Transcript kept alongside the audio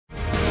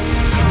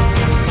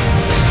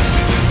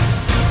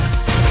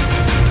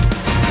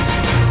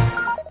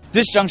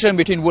This junction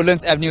between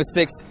Woodlands Avenue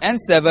 6 and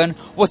 7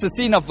 was the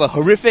scene of a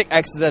horrific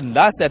accident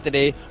last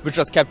Saturday, which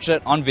was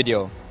captured on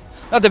video.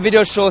 Now the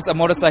video shows a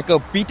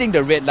motorcycle beating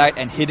the red light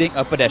and hitting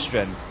a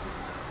pedestrian.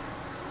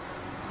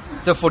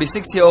 The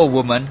 46-year-old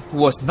woman, who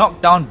was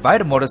knocked down by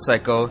the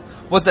motorcycle,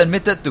 was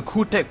admitted to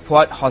Khoo Teck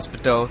Puat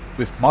Hospital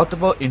with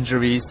multiple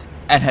injuries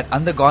and had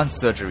undergone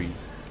surgery.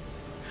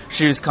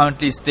 She is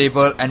currently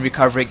stable and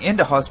recovering in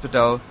the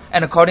hospital,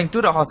 and according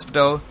to the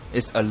hospital,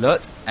 is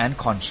alert and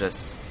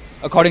conscious.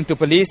 According to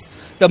police,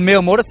 the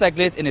male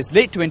motorcyclist in his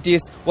late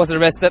 20s was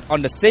arrested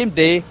on the same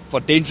day for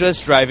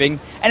dangerous driving,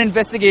 and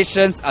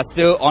investigations are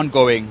still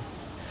ongoing.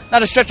 Now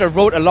the stretch of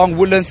road along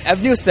Woodlands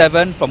Avenue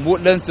 7 from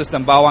Woodlands to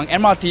Sembawang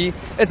MRT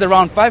is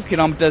around 5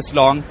 kilometers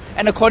long,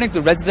 and according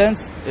to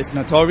residents, is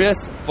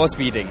notorious for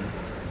speeding.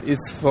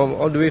 It's from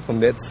all the way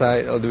from that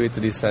side all the way to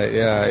this side.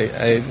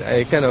 Yeah,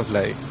 I kind of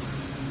like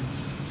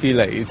feel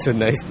like it's a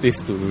nice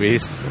place to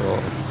race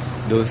for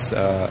those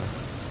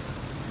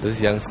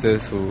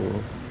youngsters who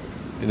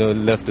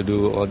love to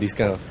do all these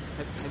kind of.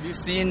 Have you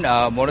seen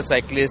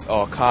motorcyclists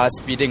or cars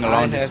speeding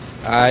around?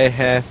 I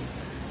have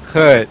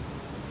heard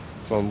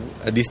from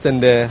a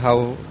distance there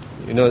how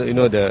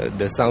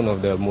the sound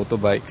of the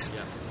motorbikes.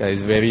 Yeah,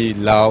 is very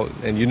loud,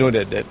 and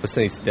that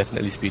person is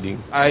definitely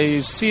speeding.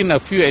 I've seen a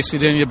few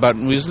accidents, but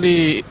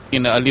usually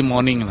in the early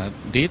morning.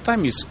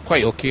 Daytime is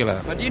quite okay.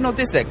 But do you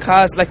notice that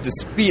cars like to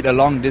speed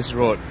along this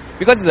road?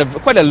 Because it's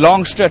quite a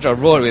long stretch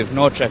of road with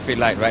no traffic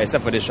light, right?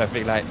 Except for this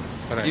traffic light.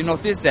 Correct. Do you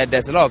notice that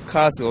there's a lot of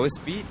cars who always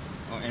speed?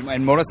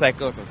 And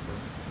motorcycles also?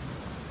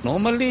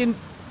 Normally,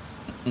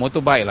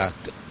 motorbike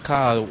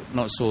car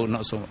not so.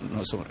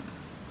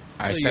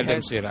 I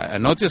seldom see I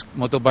notice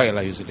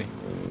motorbike usually.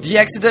 The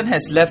accident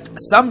has left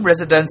some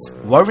residents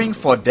worrying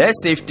for their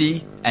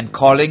safety and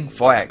calling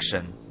for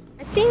action.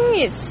 I think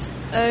it's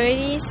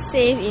already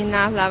safe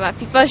enough, but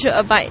people should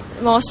abide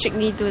more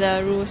strictly to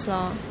the rules,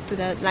 to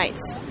the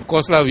lights. Of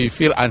course, we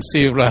feel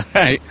unsafe,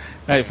 right?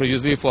 Right,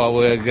 usually for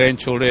our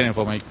grandchildren and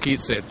for my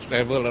kids that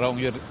travel around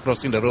here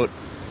crossing the road.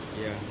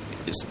 Yeah.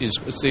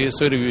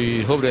 So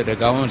we hope that the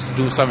government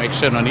do some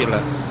action on it.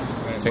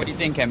 Right. What do you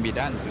think can be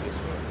done?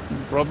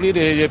 Probably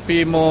they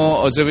pay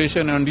more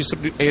observation on this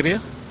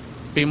area,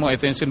 pay more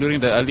attention during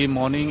the early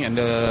morning and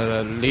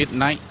the late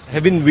night.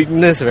 Having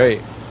witnessed,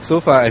 right? So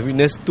far, I've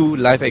witnessed 2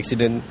 live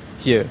accidents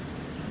here,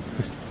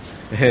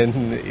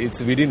 and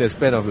it's within a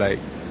span of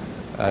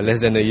less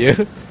than a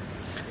year.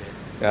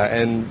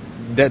 And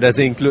that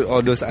doesn't include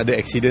all those other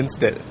accidents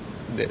that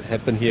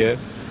happen here.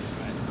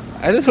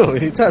 I don't know.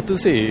 It's hard to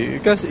say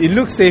because it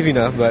looks safe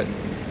enough, but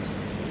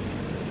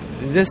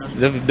it's just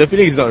the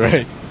feeling is not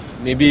right.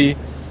 Maybe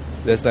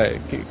there's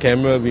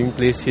camera being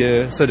placed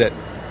here so that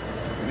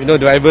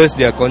drivers,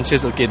 they are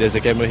conscious. Okay, there's a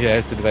camera here. I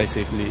have to drive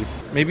safely.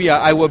 Maybe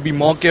I will be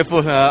more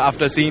careful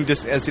after seeing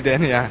this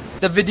accident. Yeah.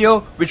 The video,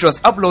 which was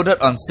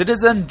uploaded on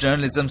citizen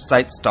journalism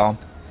site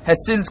Stomp, has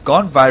since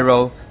gone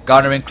viral,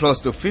 garnering close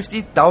to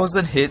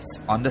 50,000 hits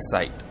on the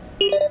site.